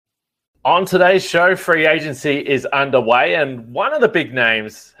On today's show, free agency is underway, and one of the big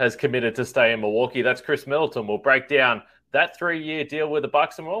names has committed to stay in Milwaukee. That's Khris Middleton. We'll break down that 3-year deal with the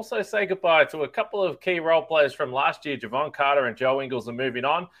Bucks, and we'll also say goodbye to a couple of key role players from last year. Jevon Carter and Joe Ingles are moving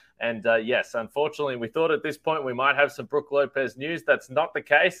on. And yes, unfortunately, we thought at this point we might have some Brook Lopez news. That's not the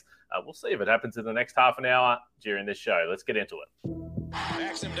case. We'll see if it happens in the next half an hour during this show. Let's get into it.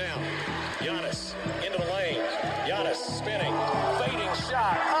 Backs him down. Giannis into the lane. Giannis spinning. Fading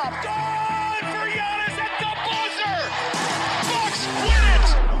shot. Up. Good for Giannis at the buzzer. Bucks win it.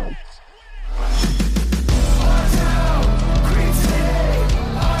 Our town, green city,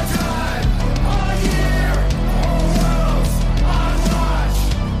 our time, our year, whole world's on watch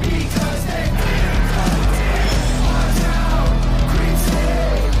because they beat our town, green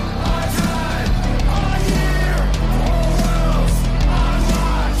city, our time, our year, whole world's on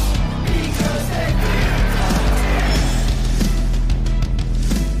watch because they beat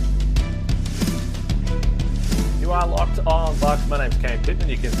You are locked on Bucks. My name's Kane Pittman.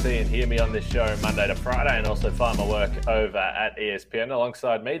 You can see and hear me on this show Monday to Friday, and also find my work over at ESPN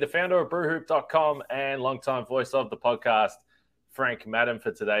alongside me, the founder of brewhoop.com and longtime voice of the podcast, Frank Madden,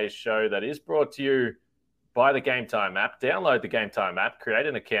 for today's show that is brought to you by the Game Time app. Download the Game Time app, create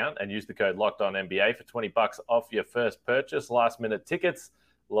an account, and use the code LOCKEDONNBA for $20 off your first purchase. Last-minute tickets,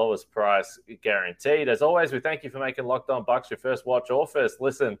 lowest price guaranteed. As always, we thank you for making Locked On Bucks your first watch or first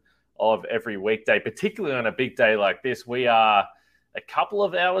listen of every weekday, particularly on a big day like this. We are a couple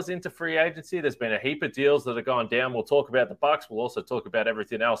of hours into free agency. There's been a heap of deals that have gone down. We'll talk about the Bucks. We'll also talk about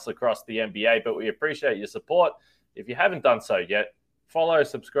everything else across the NBA, but we appreciate your support. If you haven't done so yet, follow,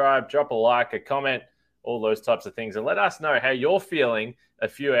 subscribe, drop a like, a comment, all those types of things, and let us know how you're feeling a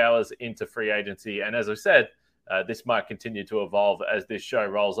few hours into free agency. And as I said, this might continue to evolve as this show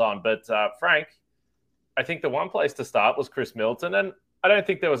rolls on. But Frank, I think the one place to start was Khris Middleton, and I don't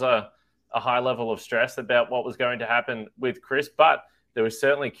think there was a high level of stress about what was going to happen with Khris, but there was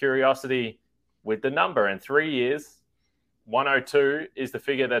certainly curiosity with the number. And 3 years, 102 is the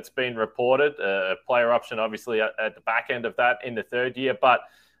figure that's been reported. A player option, obviously, at the back end of that in the third year. But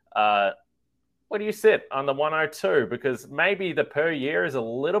where do you sit on the 102? Because maybe the per year is a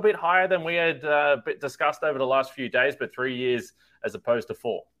little bit higher than we had discussed over the last few days, but 3 years as opposed to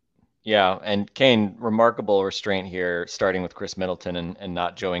 4. Yeah, and Kane, remarkable restraint here, starting with Khris Middleton and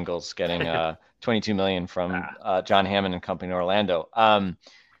not Joe Ingles getting $22 million from John Hammond and company in Orlando.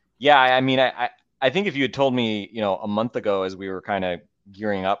 Yeah, I mean, I think if you had told me, a month ago as we were kind of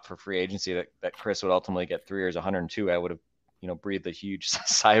gearing up for free agency that Khris would ultimately get 3 years, 102, I would have, breathed a huge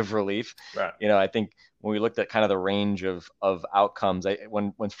sigh of relief. Right. I think when we looked at kind of the range of outcomes,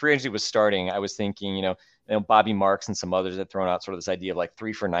 when free agency was starting, I was thinking, Bobby Marks and some others had thrown out sort of this idea of like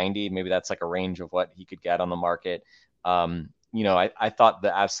 3 for 90. Maybe that's like a range of what he could get on the market. I thought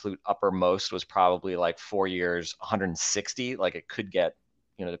the absolute uppermost was probably like 4 years, 160. Like it could get,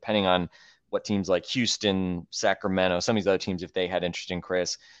 depending on what teams like Houston, Sacramento, some of these other teams, if they had interest in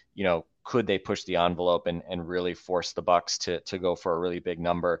Khris, could they push the envelope and really force the Bucks to go for a really big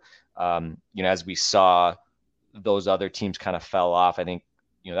number? As we saw, those other teams kind of fell off. I think,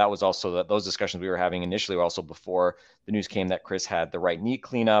 that was also those discussions we were having initially were also before the news came that Khris had the right knee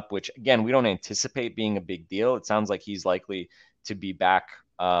cleanup, which again, we don't anticipate being a big deal. It sounds like he's likely to be back,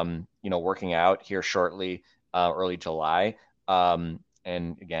 working out here shortly, early July. And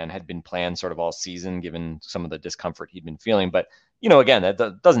again, had been planned sort of all season, given some of the discomfort he'd been feeling. But, again,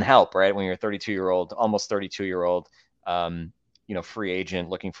 that doesn't help, right? When you're a almost 32-year-old, free agent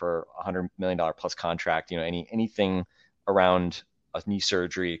looking for $100 million plus contract, anything around a knee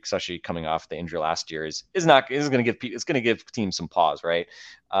surgery, especially coming off the injury last year, is going to give teams some pause, right?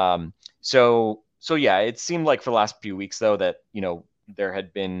 So yeah, it seemed like for the last few weeks though that there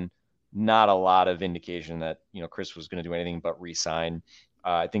had been not a lot of indication that Khris was going to do anything but re-sign.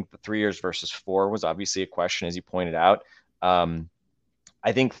 I think the 3 years versus 4 was obviously a question, as you pointed out.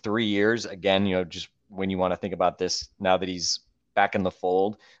 I think 3 years again, just when you want to think about this now that he's back in the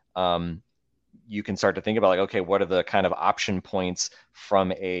fold, you can start to think about like, okay, what are the kind of option points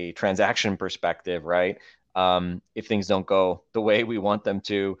from a transaction perspective, right? If things don't go the way we want them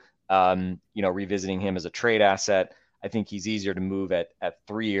to, revisiting him as a trade asset, I think he's easier to move at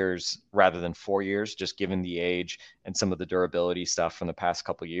 3 years rather than 4 years, just given the age and some of the durability stuff from the past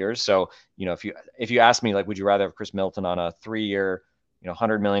couple of years. So, if you ask me, like, would you rather have Khris Middleton on a 3 year,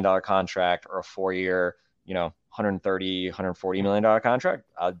 $100 million contract or a 4 year, $130, $140 million contract?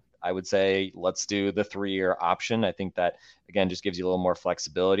 I would say let's do the 3 year option. I think that, again, just gives you a little more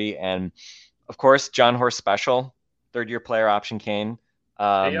flexibility. And of course, John Horst special, 3rd year player option, Kane.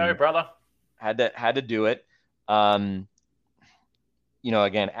 Hey, brother. Had to do it.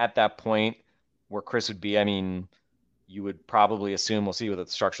 again, at that point where Khris would be, I mean, you would probably assume, we'll see what the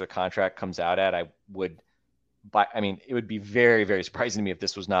structure of the contract comes out at. It would be very, very surprising to me if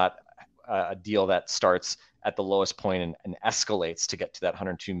this was not a deal that starts at the lowest point and escalates to get to that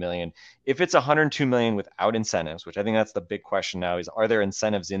 102 million. If it's 102 million without incentives, which I think that's the big question now, is are there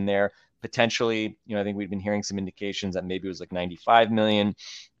incentives in there? Potentially, I think we've been hearing some indications that maybe it was like 95 million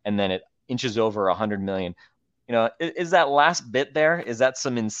and then it inches over 100 million. Is that last bit there? Is that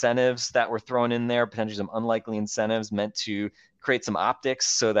some incentives that were thrown in there, potentially some unlikely incentives meant to create some optics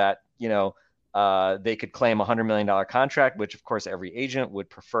so that, they could claim a $100 million contract, which of course every agent would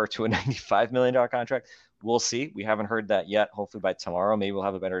prefer to a $95 million contract. We'll see. We haven't heard that yet. Hopefully by tomorrow, maybe we'll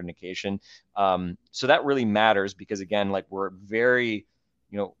have a better indication. So that really matters because again, like we're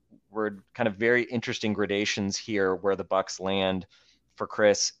kind of very interesting gradations here where the Bucks land for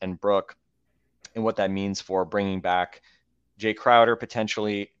Khris and Brook and what that means for bringing back Jay Crowder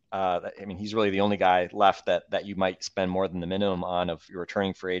potentially. He's really the only guy left that you might spend more than the minimum on of your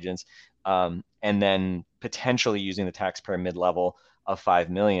returning free agents. And then potentially using the taxpayer mid-level of $5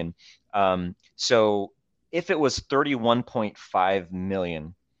 million. So if it was $31.5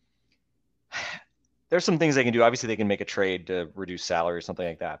 million, there's some things they can do. Obviously, they can make a trade to reduce salary or something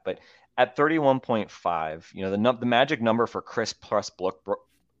like that. But at 31.5, the magic number for Khris plus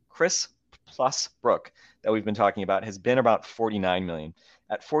Brook that we've been talking about has been about 49 million.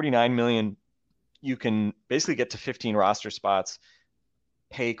 At 49 million, you can basically get to 15 roster spots,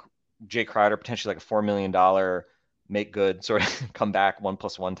 pay Jay Crowder potentially like a $4 million make good sort of come back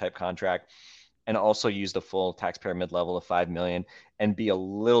 1+1 type contract, and also use the full taxpayer mid-level of 5 million and be a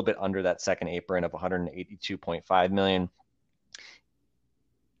little bit under that second apron of 182.5 million.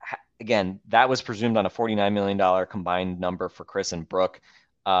 Again, that was presumed on a $49 million combined number for Khris and Brook.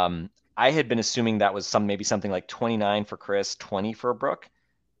 I had been assuming that was maybe something like 29 for Khris, 20 for Brook,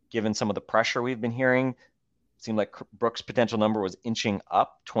 given some of the pressure we've been hearing. It seemed like Brook's potential number was inching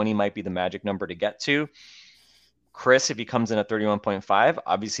up. 20 might be the magic number to get to. Khris, if he comes in at 31.5,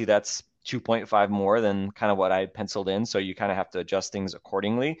 obviously that's 2.5 more than kind of what I had penciled in. So you kind of have to adjust things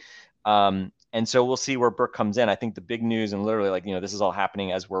accordingly. And so we'll see where Brook comes in. I think the big news, and literally this is all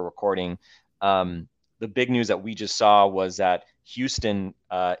happening as we're recording. The big news that we just saw was that Houston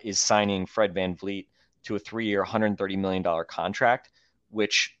is signing Fred VanVleet to a 3-year, $130 million contract,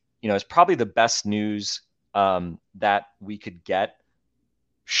 which, is probably the best news that we could get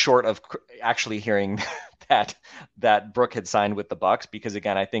short of actually hearing that Brook had signed with the Bucks. Because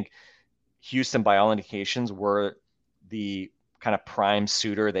again, I think Houston, by all indications, were the kind of prime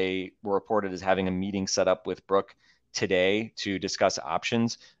suitor. They were reported as having a meeting set up with Brook today to discuss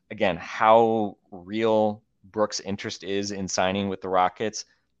options. Again, how real Brook's interest is in signing with the Rockets,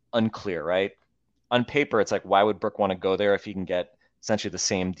 unclear, right? On paper, it's like, why would Brook want to go there if he can get essentially the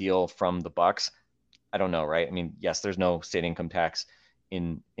same deal from the Bucks? I don't know, right? I mean, yes, there's no state income tax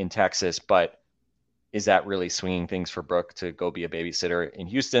in Texas, but is that really swinging things for Brook to go be a babysitter in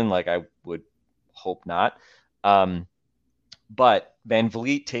Houston? Like, I would hope not. But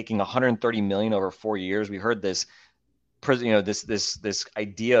VanVleet taking $130 million over 4 years, we heard this, this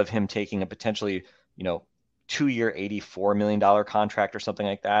idea of him taking a potentially, 2-year, $84 million contract or something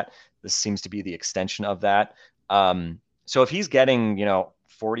like that. This seems to be the extension of that. So if he's getting,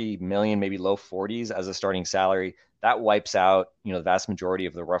 40 million, maybe low 40s as a starting salary, that wipes out, the vast majority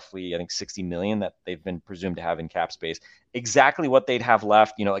of the roughly, I think, 60 million that they've been presumed to have in cap space. Exactly what they'd have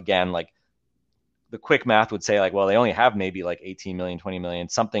left, again, like the quick math would say like, well, they only have maybe like 18 million, 20 million,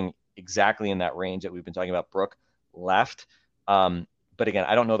 something exactly in that range that we've been talking about Brook left. But again,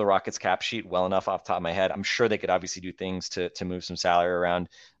 I don't know the Rockets cap sheet well enough off the top of my head. I'm sure they could obviously do things to move some salary around,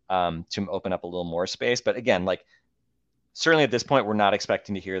 to open up a little more space. But again, like certainly at this point, we're not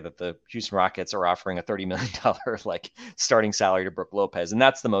expecting to hear that the Houston Rockets are offering a $30 million like starting salary to Brook Lopez. And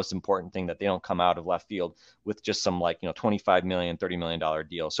that's the most important thing, that they don't come out of left field with just some like, $25 million, $30 million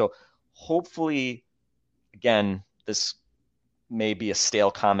deal. So hopefully, again, this may be a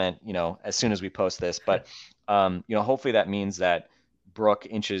stale comment, as soon as we post this, but hopefully that means that Brook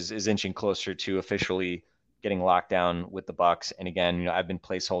is inching closer to officially getting locked down with the Bucks. And again, I've been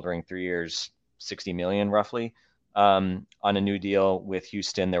placeholdering 3 years, 60 million roughly, on a new deal with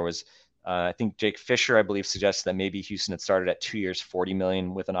Houston. There was, I think Jake Fisher, I believe, suggested that maybe Houston had started at 2 years, 40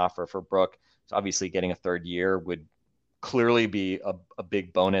 million with an offer for Brook. So obviously getting a third year would clearly be a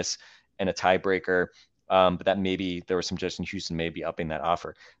big bonus and a tiebreaker. But that maybe there was some suggestion Houston may be upping that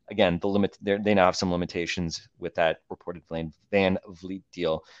offer. Again, they now have some limitations with that reported VanVleet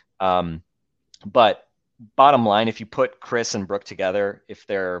deal. But bottom line, if you put Khris and Brook together, if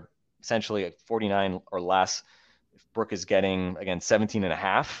they're essentially at 49 or less, Brook is getting, again, 17 and a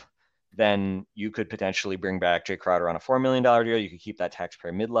half, then you could potentially bring back Jay Crowder on a $4 million deal. You could keep that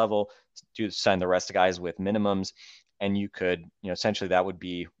taxpayer mid-level, sign the rest of guys with minimums, and you could, essentially that would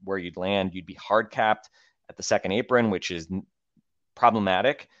be where you'd land. You'd be hard capped at the second apron, which is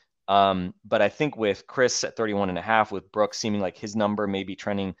problematic. But I think with Khris at 31 and a half, with Brook seeming like his number may be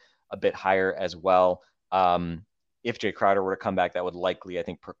trending a bit higher as well. If Jay Crowder were to come back, that would likely, I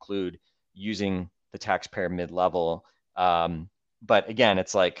think, preclude using the taxpayer mid-level. But again,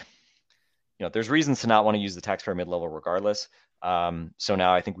 it's like, there's reasons to not want to use the taxpayer mid-level regardless. So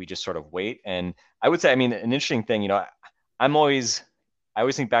now I think we just sort of wait. And I would say, an interesting thing, I always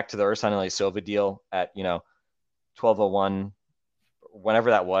think back to the Ursan Ilyasova deal at, 1201, whenever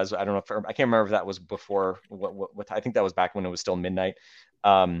that was. I don't know I can't remember if that was before what I think that was back when it was still midnight.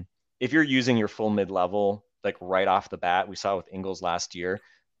 If you're using your full mid-level, like right off the bat, we saw with Ingles last year,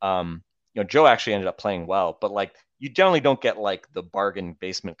 Joe actually ended up playing well, but like you generally don't get like the bargain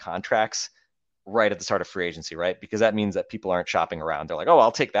basement contracts right at the start of free agency, right? Because that means that people aren't shopping around. They're like, oh,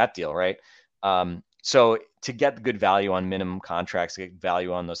 I'll take that deal, right? So to get good value on minimum contracts, to get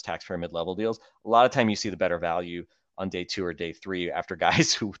value on those taxpayer mid-level deals, a lot of time you see the better value on day 2 or day 3 after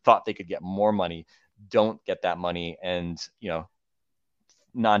guys who thought they could get more money don't get that money, and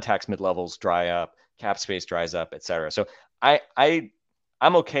non-tax mid-levels dry up, cap space dries up, etc. So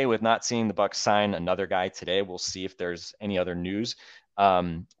I'm okay with not seeing the Bucks sign another guy today. We'll see if there's any other news,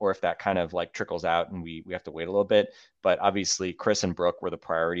 or if that kind of like trickles out and we have to wait a little bit. But obviously Khris and Brook were the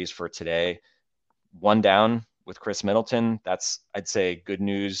priorities for today. One down with Khris Middleton. That's, I'd say, good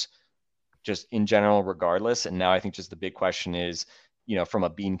news just in general regardless. And now I think just the big question is, from a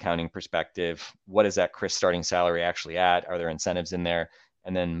bean counting perspective, what is that Khris starting salary actually at? Are there incentives in there?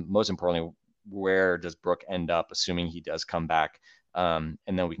 And then most importantly, where does Brook end up, assuming he does come back? And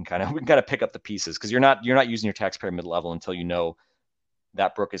then we can kind of pick up the pieces, because you're not using your taxpayer mid-level until you know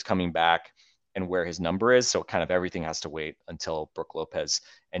that Brook is coming back and where his number is. So kind of everything has to wait until Brook Lopez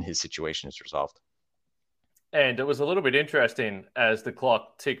and his situation is resolved. And it was a little bit interesting as the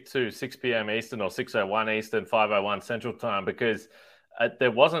clock ticked to 6 p.m. Eastern, or 6:01 Eastern, 5:01 Central Time, because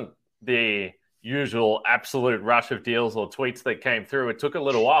there wasn't the usual absolute rush of deals or tweets that came through. It took a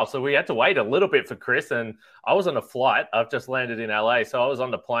little while. So we had to wait a little bit for Khris. And I was on a flight. I've just landed in LA. So I was on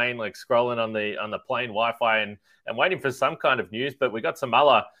the plane, like scrolling on the plane Wi-Fi and waiting for some kind of news. But we got some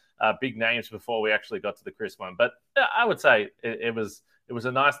other big names before we actually got to the Khris one. But I would say it was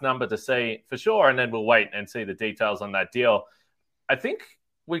a nice number to see for sure. And then we'll wait and see the details on that deal. I think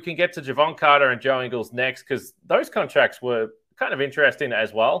we can get to Jevon Carter and Joe Ingles next, because those contracts were kind of interesting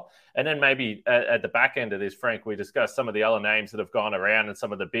as well. And then maybe at the back end of this, Frank, we discussed some of the other names that have gone around and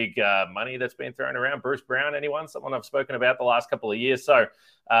some of the big money that's been thrown around. Bruce Brown, someone I've spoken about the last couple of years. So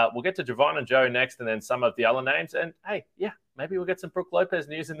we'll get to Jevon and Joe next, and then some of the other names. And hey, yeah, maybe we'll get some Brook Lopez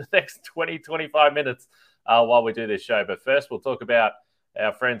news in the next 20, 25 minutes while we do this show. But first, we'll talk about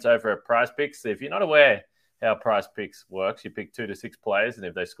our friends over at Prize Picks. If you're not aware how Prize Picks works, you pick 2 to 6 players, and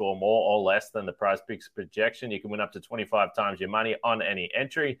if they score more or less than the Prize Picks projection, you can win up to 25 times your money on any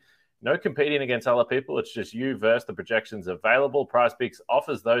entry. No competing against other people. It's just you versus the projections available. Prize Picks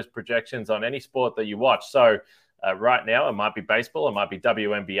offers those projections on any sport that you watch. So right now, it might be baseball, it might be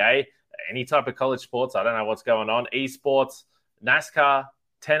WNBA, any type of college sports. I don't know what's going on. Esports, NASCAR,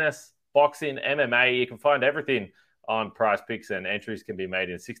 tennis, boxing, MMA. You can find everything on Prize Picks, and entries can be made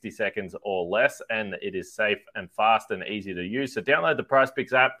in 60 seconds or less, and it is safe and fast and easy to use. So download the Prize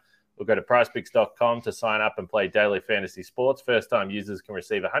Picks app. We'll go to prizepicks.com to sign up and play daily fantasy sports. First-time users can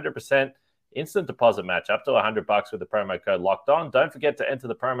receive 100% instant deposit match up to $100 with the promo code Locked On. Don't forget to enter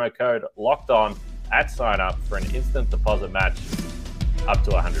the promo code Locked On at sign up for an instant deposit match up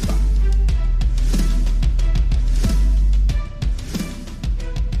to $100.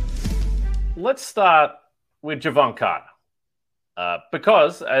 Let's start with Jevon Carter.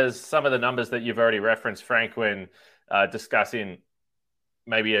 Because as some of the numbers that you've already referenced, Frank, when discussing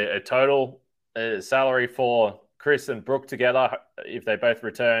maybe a total salary for Khris and Brook together, if they both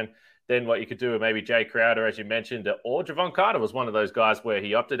return, then what you could do with maybe Jay Crowder, as you mentioned, or Jevon Carter was one of those guys where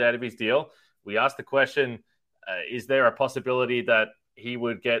he opted out of his deal. We asked the question, is there a possibility that he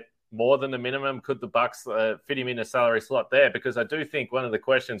would get more than the minimum? Could the Bucks fit him in a salary slot there? Because I do think one of the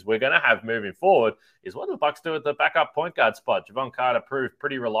questions we're going to have moving forward is, what do the Bucks do at the backup point guard spot? Jevon Carter proved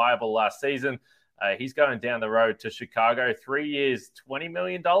pretty reliable last season. He's going down the road to Chicago, 3 years, $20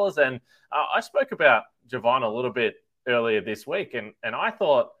 million. And I spoke about Jevon a little bit earlier this week, and I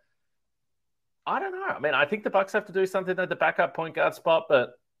thought, I don't know. I mean, I think the Bucks have to do something at the backup point guard spot,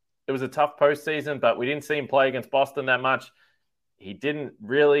 but it was a tough postseason, but we didn't see him play against Boston that much. He didn't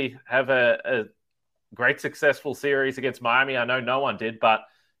really have a great successful series against Miami. I know no one did, but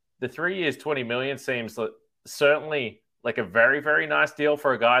the 3 years, $20 million seems certainly like a very, very nice deal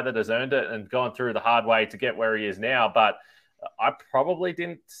for a guy that has earned it and gone through the hard way to get where he is now. But I probably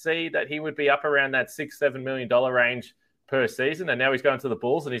didn't see that he would be up around that $6-7 million range per season. And now he's going to the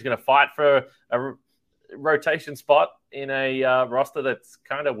Bulls and he's going to fight for a rotation spot in a roster that's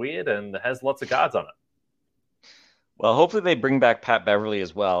kind of weird and has lots of guards on it. Well, hopefully they bring back Pat Beverly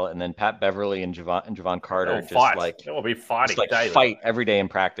as well, and then Pat Beverly and Jevon Carter They'll be fighting daily. Fight every day in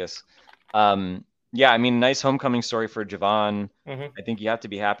practice. Yeah, I mean, nice homecoming story for Jevon. Mm-hmm. I think you have to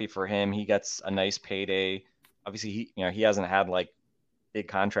be happy for him. He gets a nice payday. Obviously, he hasn't had like big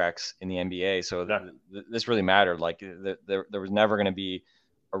contracts in the NBA, so this really mattered. Like there was never going to be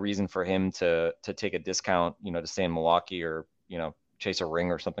a reason for him to take a discount, to stay in Milwaukee or chase a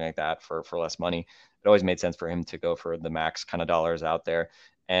ring or something like that for less money. It always made sense for him to go for the max kind of dollars out there.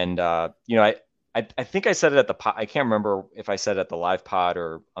 And I think I said it at the pod. I can't remember if I said it at the live pod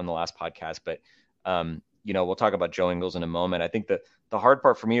or on the last podcast, but we'll talk about Joe Ingles in a moment. I think the hard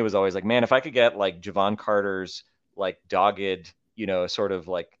part for me was always like, man, if I could get like Jevon Carter's like dogged, sort of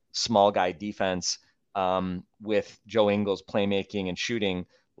like small guy defense with Joe Ingles playmaking and shooting,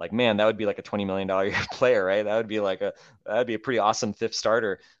 like, man, that would be like a $20 million a year player, right? That'd be a pretty awesome fifth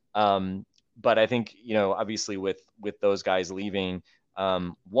starter. But I think, obviously with those guys leaving,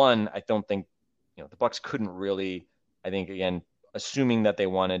 one, I don't think, the Bucks couldn't really, I think, again, assuming that they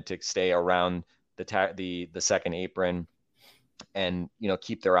wanted to stay around the second apron and,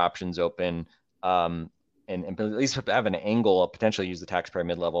 keep their options open, and at least have an angle of potentially use the taxpayer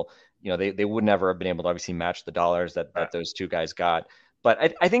mid-level, they would never have been able to obviously match the dollars that those two guys got.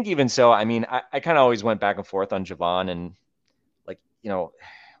 But I think even so, I mean, I kind of always went back and forth on Jevon and like,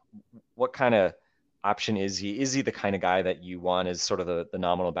 what kind of option is he? Is he the kind of guy that you want as sort of the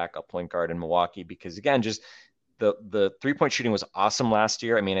nominal backup point guard in Milwaukee? Because again, just the 3-point shooting was awesome last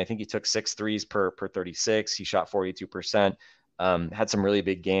year. I mean, I think he took 6 threes per 36. He shot 42%, had some really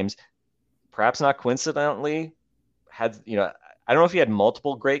big games. Perhaps not coincidentally, I don't know if he had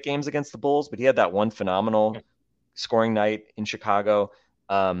multiple great games against the Bulls, but he had that one phenomenal scoring night in Chicago,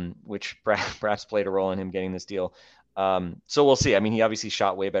 which perhaps played a role in him getting this deal. So we'll see. I mean, he obviously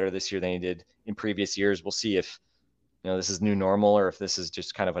shot way better this year than he did in previous years. We'll see if, this is new normal or if this is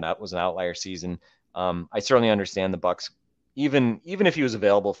just kind of an outlier season. I certainly understand the Bucks, even if he was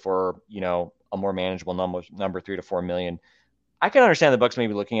available for, a more manageable number 3 to 4 million. I can understand the Bucks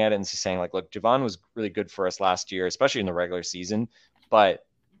maybe looking at it and saying like, look, Jevon was really good for us last year, especially in the regular season, but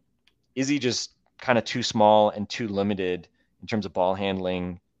is he just kind of too small and too limited in terms of ball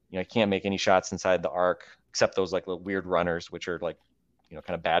handling? He can't make any shots inside the arc, except those like little weird runners, which are like, kind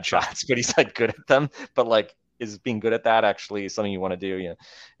of bad shots, but he's like good at them. But like, is being good at that actually something you want to do?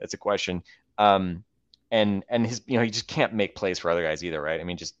 That's a question. And his, he just can't make plays for other guys either, right? I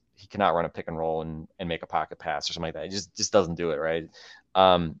mean, he cannot run a pick and roll and make a pocket pass or something like that. He just doesn't do it, right?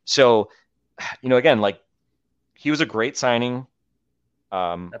 So, again, like he was a great signing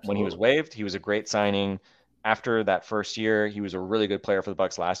when he was waived. He was a great signing after that first year. He was a really good player for the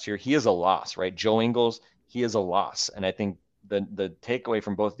Bucks last year. He is a loss, right? Joe Ingles, he is a loss. And I think the takeaway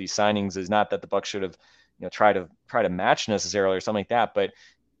from both of these signings is not that the Bucks should have, try to match necessarily or something like that, but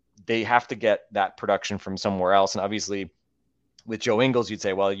they have to get that production from somewhere else. And obviously with Joe Ingles, you'd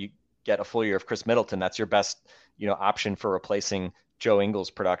say, well, you get a full year of Khris Middleton. That's your best, option for replacing Joe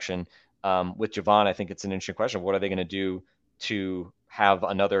Ingles' production. With Jevon, I think it's an interesting question. What are they going to do to have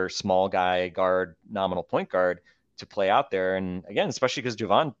another small guy guard, nominal point guard to play out there? And again, especially because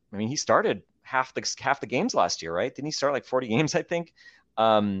Jevon, I mean, he started half the games last year, right? Didn't he start like 40 games, I think?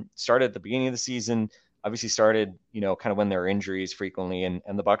 Started at the beginning of the season, obviously started, kind of when there were injuries frequently, and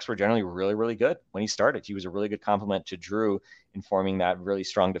the Bucks were generally really, really good when he started. He was a really good complement to Drew in forming that really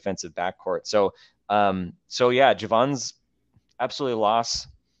strong defensive backcourt. So yeah, Jevon's absolutely a loss.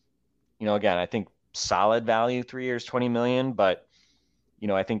 Again, I think solid value, 3 years, 20 million, but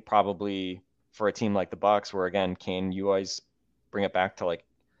I think probably for a team like the Bucks, where again, Kane, you always bring it back to like,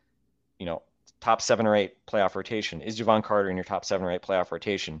 top 7 or 8 playoff rotation. Is Jevon Carter in your top 7 or 8 playoff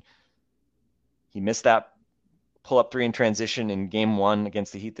rotation? He missed that pull-up 3 in transition in game 1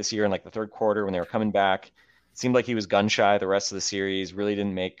 against the Heat this year in like the third quarter when they were coming back. It seemed like he was gun shy the rest of the series, really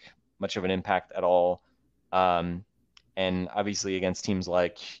didn't make much of an impact at all. And obviously against teams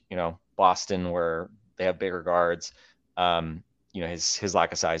like, Boston, where they have bigger guards, his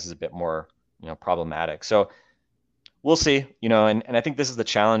lack of size is a bit more, problematic. So we'll see, and I think this is the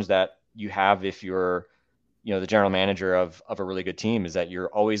challenge that you have if you're, the general manager of a really good team, is that you're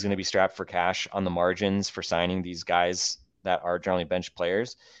always going to be strapped for cash on the margins for signing these guys that are generally bench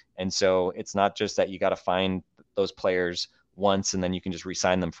players. And so it's not just that you got to find those players once and then you can just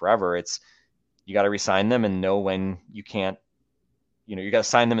re-sign them forever. It's you got to re-sign them and know when you can't, you got to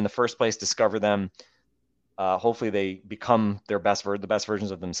sign them in the first place, discover them. Hopefully they become the best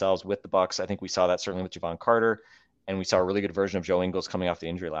versions of themselves with the Bucks. I think we saw that certainly with Jevon Carter, and we saw a really good version of Joe Ingles coming off the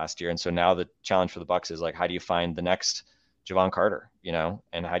injury last year. And so now the challenge for the Bucks is like, how do you find the next Jevon Carter,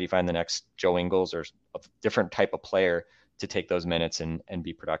 and how do you find the next Joe Ingles or a different type of player to take those minutes and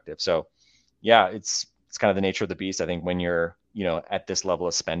be productive? So yeah, it's kind of the nature of the beast. I think when you're, at this level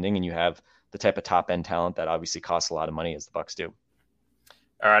of spending and you have the type of top end talent that obviously costs a lot of money as the Bucks do.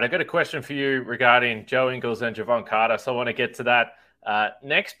 All right, I've got a question for you regarding Joe Ingles and Jevon Carter. So I want to get to that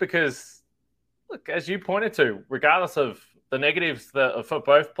next because, look, as you pointed to, regardless of the negatives for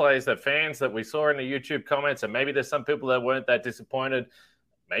both players, the fans that we saw in the YouTube comments, and maybe there's some people that weren't that disappointed.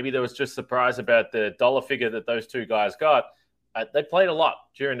 Maybe there was just surprise about the dollar figure that those two guys got. They played a lot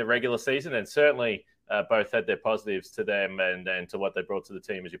during the regular season, and certainly both had their positives to them and to what they brought to the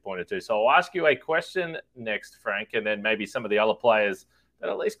team, as you pointed to. So I'll ask you a question next, Frank, and then maybe some of the other players that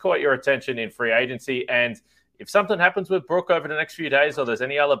at least caught your attention in free agency. And if something happens with Brook over the next few days or there's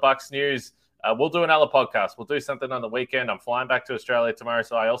any other Bucks news, we'll do another podcast. We'll do something on the weekend. I'm flying back to Australia tomorrow,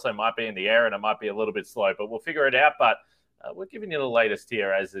 so I also might be in the air and it might be a little bit slow, but we'll figure it out. But we're giving you the latest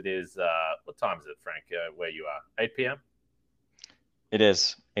here as it is. What time is it, Frank, where you are? 8 p.m.? It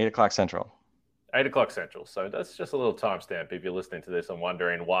is 8 o'clock Central. 8 o'clock Central. So that's just a little timestamp if you're listening to this and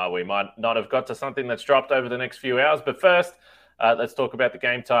wondering why we might not have got to something that's dropped over the next few hours. But first, let's talk about the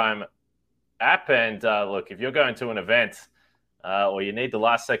Game Time app. And look, if you're going to an event or you need the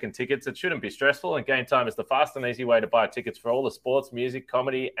last second tickets, it shouldn't be stressful. And Game Time is the fast and easy way to buy tickets for all the sports, music,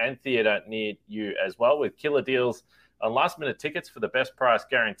 comedy, and theatre near you as well. With killer deals on last minute tickets for the best price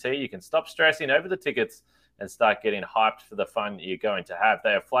guarantee, you can stop stressing over the tickets and start getting hyped for the fun you're going to have.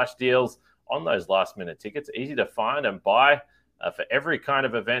 They have flash deals on those last minute tickets, easy to find and buy. For every kind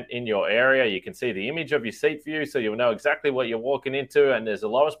of event in your area. You can see the image of your seat view so you'll know exactly what you're walking into, and there's a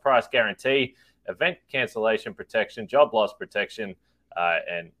lowest price guarantee, event cancellation protection, job loss protection,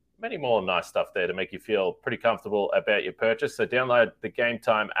 and many more nice stuff there to make you feel pretty comfortable about your purchase. So download the Game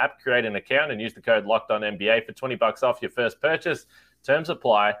Time app, create an account, and use the code LOCKEDONNBA for $20 off your first purchase. Terms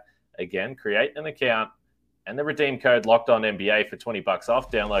apply. Again, create an account and the redeem code LOCKEDONNBA for $20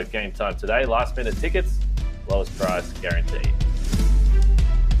 off. Download Game Time today. Last minute tickets, lowest price guaranteed.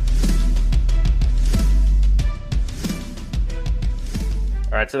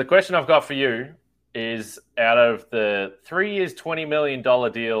 All right, so the question I've got for you is, out of the 3 years, $20 million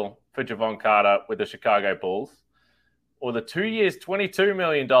deal for Jevon Carter with the Chicago Bulls, or the 2 years, $22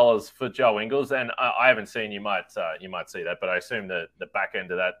 million for Joe Ingles, and I haven't seen, you might see that, but I assume the back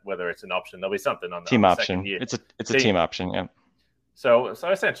end of that, whether it's an option, there'll be something on the team option. Second year. It's a team option, yeah. So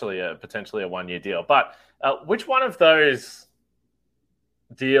essentially, potentially a 1 year deal. But which one of those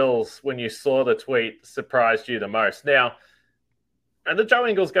deals, when you saw the tweet, surprised you the most? Now, and the Joe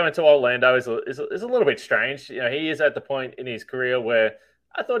Ingles going to Orlando is a little bit strange. He is at the point in his career where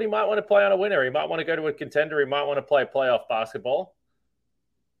I thought he might want to play on a winner. He might want to go to a contender. He might want to play playoff basketball.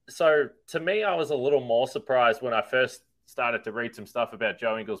 So to me, I was a little more surprised when I first started to read some stuff about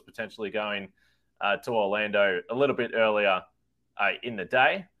Joe Ingles potentially going to Orlando a little bit earlier in the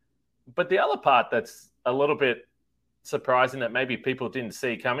day. But the other part that's a little bit surprising that maybe people didn't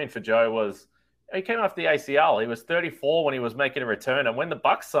see coming for Joe was he came off the ACL. He was 34 when he was making a return. And when the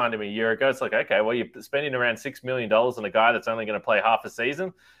Bucks signed him a year ago, it's like, okay, well, you're spending around $6 million on a guy that's only going to play half a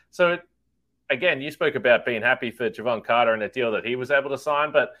season. So, again, you spoke about being happy for Jevon Carter and the deal that he was able to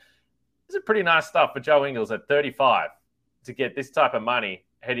sign. But it's a pretty nice stuff for Joe Ingles at 35 to get this type of money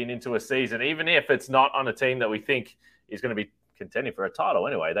heading into a season, even if it's not on a team that we think is going to be contending for a title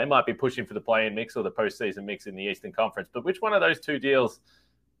anyway. They might be pushing for the play-in mix or the postseason mix in the Eastern Conference. But which one of those two deals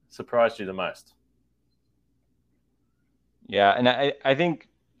surprised you the most? Yeah, and I think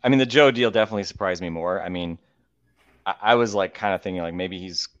the Joe deal definitely surprised me more. I mean, I was like kind of thinking like maybe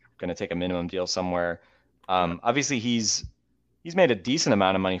he's going to take a minimum deal somewhere. Obviously, he's made a decent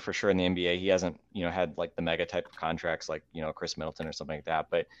amount of money for sure in the NBA. He hasn't had like the mega type of contracts like Khris Middleton or something like that.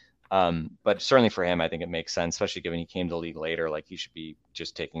 But certainly for him, I think it makes sense, especially given he came to the league later. Like he should be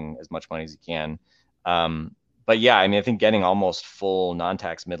just taking as much money as he can. But yeah, I mean, I think getting almost full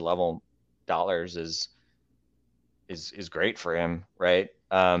non-tax mid-level dollars is great for him, right?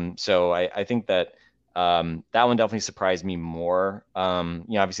 So I think that that one definitely surprised me more.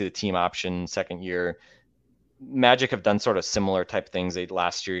 Obviously the team option second year, Magic have done sort of similar type things.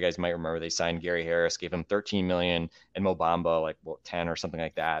 Last year, you guys might remember they signed Gary Harris, gave him $13 million, and Mo Bamba like 10 or something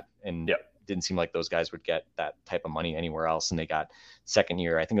like that. And didn't seem like those guys would get that type of money anywhere else. And they got second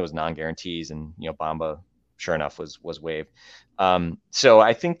year, I think it was non-guarantees, and, Bamba, sure enough, was waived. So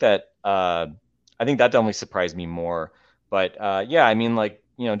I think that definitely surprised me more. But yeah, I mean, like,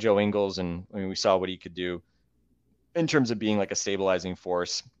 Joe Ingles, and I mean, we saw what he could do in terms of being like a stabilizing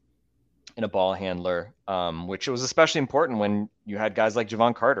force and a ball handler, which was especially important when you had guys like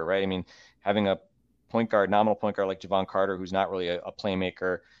Jevon Carter, right? I mean, having a nominal point guard like Jevon Carter, who's not really a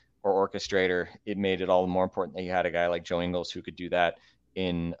playmaker or orchestrator, it made it all the more important that you had a guy like Joe Ingles who could do that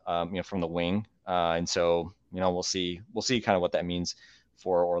in, from the wing. And so, we'll see kind of what that means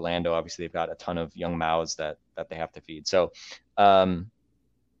for Orlando. Obviously, they've got a ton of young mouths that they have to feed. So,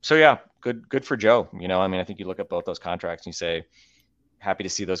 yeah, good for Joe. I mean, I think you look at both those contracts and you say, happy to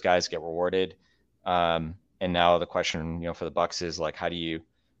see those guys get rewarded. And now the question, for the Bucks is like, how do you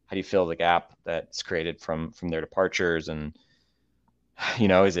fill the gap that's created from their departures? And,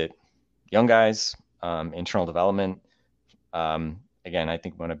 is it young guys, internal development? Again, I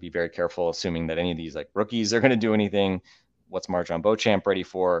think we want to be very careful assuming that any of these like rookies are going to do anything. What's Marjon Beauchamp ready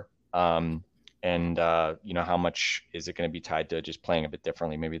for? And how much is it going to be tied to just playing a bit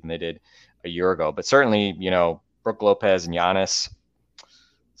differently maybe than they did a year ago? But certainly, Brook Lopez and Giannis,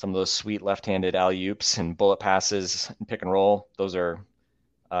 some of those sweet left-handed alley-oops and bullet passes and pick and roll, those are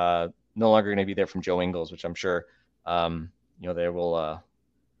no longer going to be there from Joe Ingles, which I'm sure they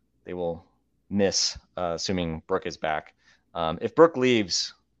will miss, assuming Brook is back. If Brook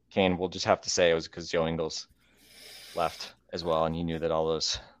leaves, Kane, we'll just have to say it was because Joe Ingles left as well, and he knew that all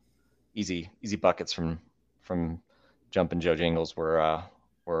those easy buckets from jumping Joe Ingles were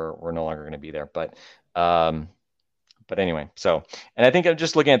no longer going to be there. But anyway, so, and I think I'm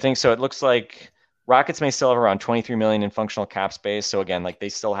just looking at things. So it looks like Rockets may still have around 23 million in functional cap space. So again, like they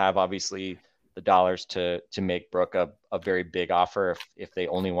still have obviously the dollars to make Brook a very big offer if they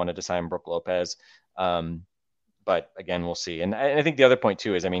only wanted to sign Brook Lopez. But again, we'll see. And I think the other point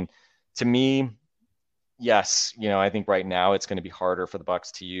too is, I mean, to me, yes, I think right now it's going to be harder for the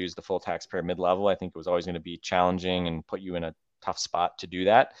Bucks to use the full taxpayer mid-level. I think it was always going to be challenging and put you in a tough spot to do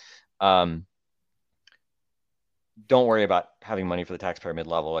that. Don't worry about having money for the taxpayer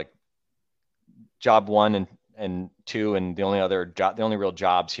mid-level. Like job 1 and 2, and the only real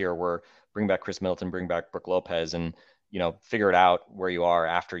jobs here were bring back Khris Middleton, bring back Brook Lopez, and figure it out where you are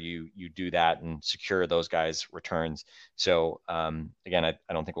after you do that and secure those guys' returns. So again, I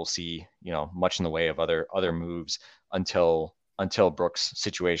don't think we'll see much in the way of other moves until Brook's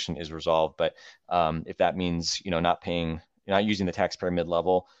situation is resolved. But if that means not using the taxpayer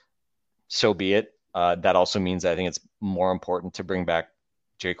mid-level, so be it. That also means I think it's more important to bring back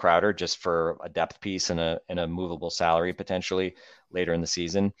Jay Crowder just for a depth piece and a movable salary potentially later in the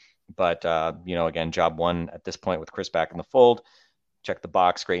season. But, again, job 1 at this point with Khris back in the fold, check the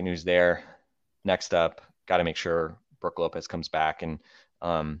box. Great news there. Next up, got to make sure Brook Lopez comes back. And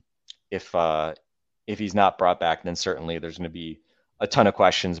if he's not brought back, then certainly there's going to be a ton of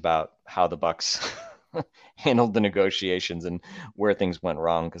questions about how the Bucks handled the negotiations and where things went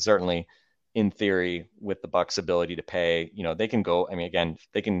wrong. Because certainly in theory, with the Bucks' ability to pay, they can go, I mean, again,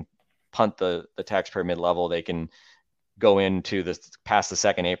 they can punt the taxpayer mid-level. They can go into past the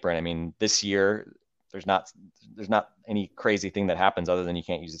second apron. I mean, this year there's not any crazy thing that happens other than you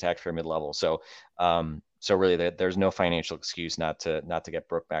can't use the taxpayer mid-level. So really there's no financial excuse not to get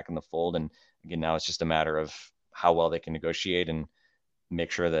Brook back in the fold. And again, now it's just a matter of how well they can negotiate and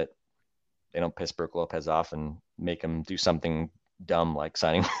make sure that they don't piss Brook Lopez off and make him do something dumb like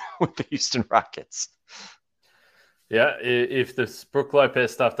signing with the Houston Rockets. Yeah, if this Brook Lopez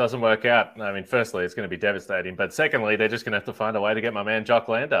stuff doesn't work out, I mean, firstly, it's going to be devastating. But secondly, they're just going to have to find a way to get my man Jock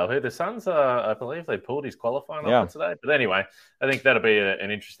Landale, who the Suns, I believe they pulled his qualifying offer today. But anyway, I think that'll be an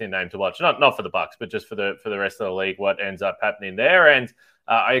interesting name to watch. Not for the Bucks, but just for the rest of the league, what ends up happening there. And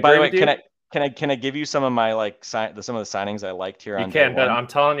I agree with you. Can I give you some of my some of the signings I liked here? You can, but I'm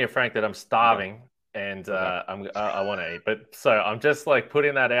telling you, Frank, that I'm starving. And I want to eat. But so I'm just like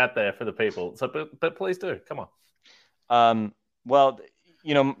putting that out there for the people. So, but please do. Come on. Well,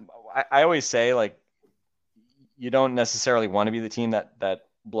 I always say, like, you don't necessarily want to be the team that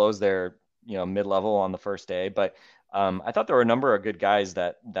blows their, mid-level on the first day, but I thought there were a number of good guys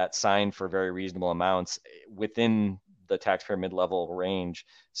that signed for very reasonable amounts within the taxpayer mid-level range.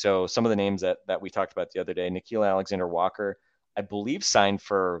 So some of the names that we talked about the other day, Nickeil Alexander-Walker, I believe signed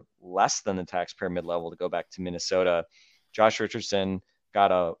for less than the taxpayer mid-level to go back to Minnesota. Josh Richardson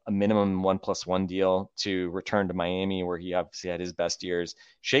got a minimum 1+1 deal to return to Miami, where he obviously had his best years.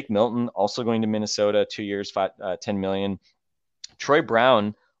 Shake Milton also going to Minnesota, 2 years, $10 million. Troy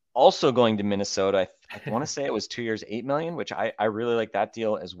Brown also going to Minnesota. I want to say it was 2 years, $8 million, which I really like that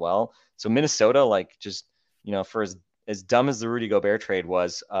deal as well. So Minnesota, like, just, for as dumb as the Rudy Gobert trade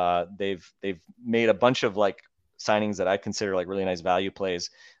was, they've made a bunch of like signings that I consider like really nice value plays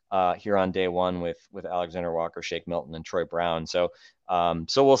here on day one with Alexander Walker, Shake Milton, and Troy Brown. So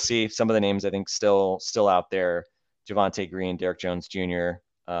we'll see. Some of the names I think still out there: Javonte Green, Derek Jones Jr.,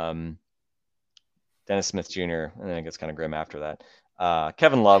 Dennis Smith Jr., and then it gets kind of grim after that.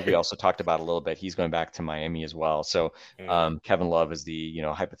 Kevin Love, we also talked about a little bit. He's going back to Miami as well. So Kevin Love is the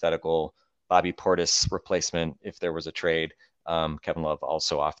hypothetical Bobby Portis replacement if there was a trade. Kevin Love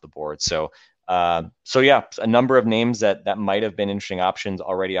also off the board. So yeah, a number of names that might have been interesting options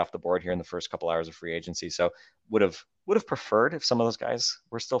already off the board here in the first couple hours of free agency. So would have preferred if some of those guys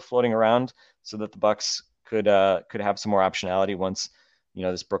were still floating around so that the Bucks could have some more optionality once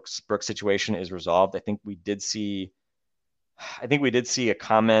this Brooks situation is resolved. I think we did see a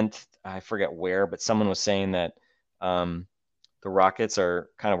comment, I forget where, but someone was saying that the Rockets were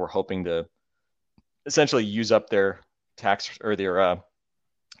hoping to essentially use up their tax or their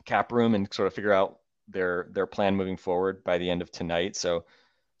cap room and sort of figure out their plan moving forward by the end of tonight. So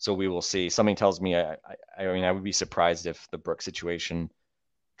we will see. Something tells me, I mean, I would be surprised if the Brooks situation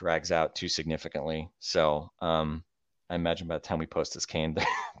drags out too significantly. So I imagine by the time we post this, Kane,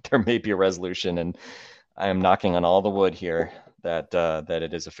 there may be a resolution, and I am knocking on all the wood here that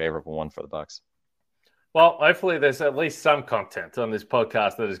it is a favorable one for the Bucks. Well, hopefully there's at least some content on this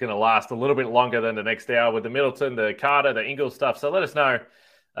podcast that is going to last a little bit longer than the next hour with the Middleton, the Carter, the Ingles stuff. So let us know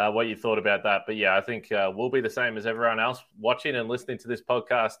what you thought about that. But yeah, I think we'll be the same as everyone else watching and listening to this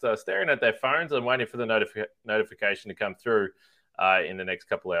podcast, staring at their phones and waiting for the notification to come through in the next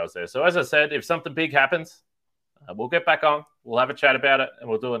couple of hours there. So as I said, if something big happens, we'll get back on. We'll have a chat about it, and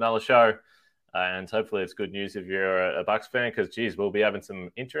we'll do another show. And hopefully it's good news if you're a Bucks fan, because, geez, we'll be having some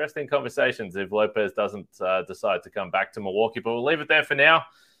interesting conversations if Lopez doesn't decide to come back to Milwaukee. But we'll leave it there for now.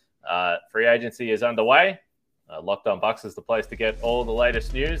 Free agency is underway. Locked On Bucks is the place to get all the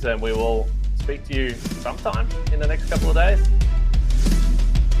latest news, and we will speak to you sometime in the next couple of days.